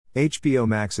HBO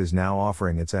Max is now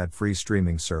offering its ad-free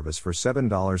streaming service for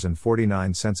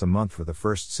 $7.49 a month for the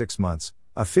first 6 months,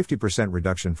 a 50%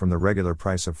 reduction from the regular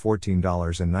price of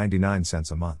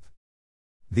 $14.99 a month.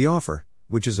 The offer,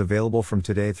 which is available from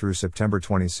today through September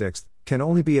 26, can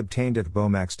only be obtained at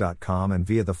bomax.com and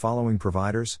via the following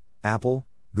providers: Apple,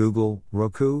 Google,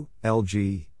 Roku,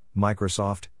 LG,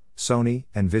 Microsoft, Sony,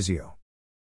 and Vizio.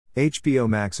 HBO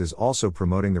Max is also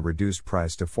promoting the reduced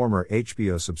price to former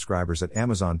HBO subscribers at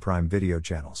Amazon Prime Video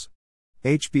channels.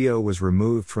 HBO was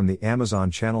removed from the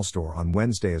Amazon Channel Store on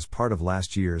Wednesday as part of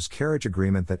last year's carriage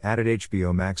agreement that added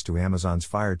HBO Max to Amazon's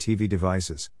Fire TV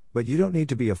devices, but you don't need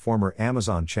to be a former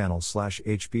Amazon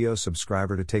Channel/HBO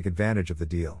subscriber to take advantage of the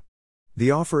deal.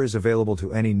 The offer is available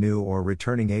to any new or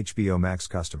returning HBO Max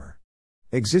customer.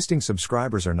 Existing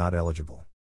subscribers are not eligible.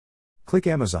 Click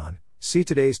Amazon. See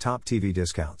today's top TV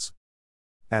discounts.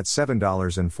 At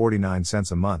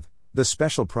 $7.49 a month, the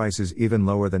special price is even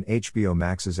lower than HBO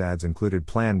Max's ads-included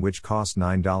plan, which costs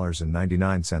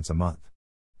 $9.99 a month.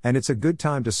 And it's a good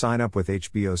time to sign up with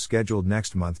HBO, scheduled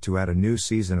next month to add a new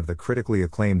season of the critically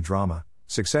acclaimed drama,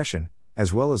 Succession,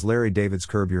 as well as Larry David's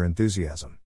Curb Your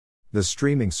Enthusiasm. The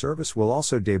streaming service will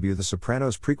also debut The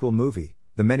Sopranos prequel movie,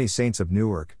 The Many Saints of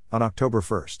Newark, on October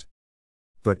 1st.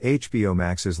 But HBO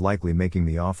Max is likely making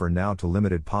the offer now to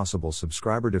limited possible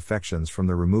subscriber defections from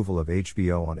the removal of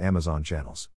HBO on Amazon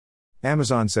channels.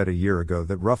 Amazon said a year ago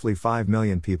that roughly 5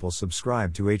 million people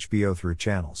subscribe to HBO through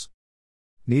channels.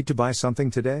 Need to buy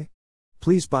something today?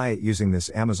 Please buy it using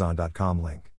this Amazon.com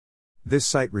link. This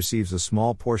site receives a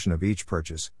small portion of each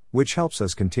purchase, which helps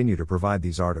us continue to provide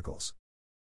these articles.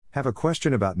 Have a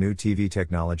question about new TV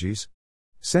technologies?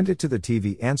 Send it to the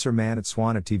TV Answer Man at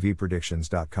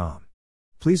swan@tvpredictions.com.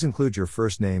 Please include your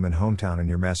first name and hometown in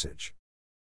your message.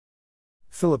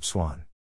 Philip Swan.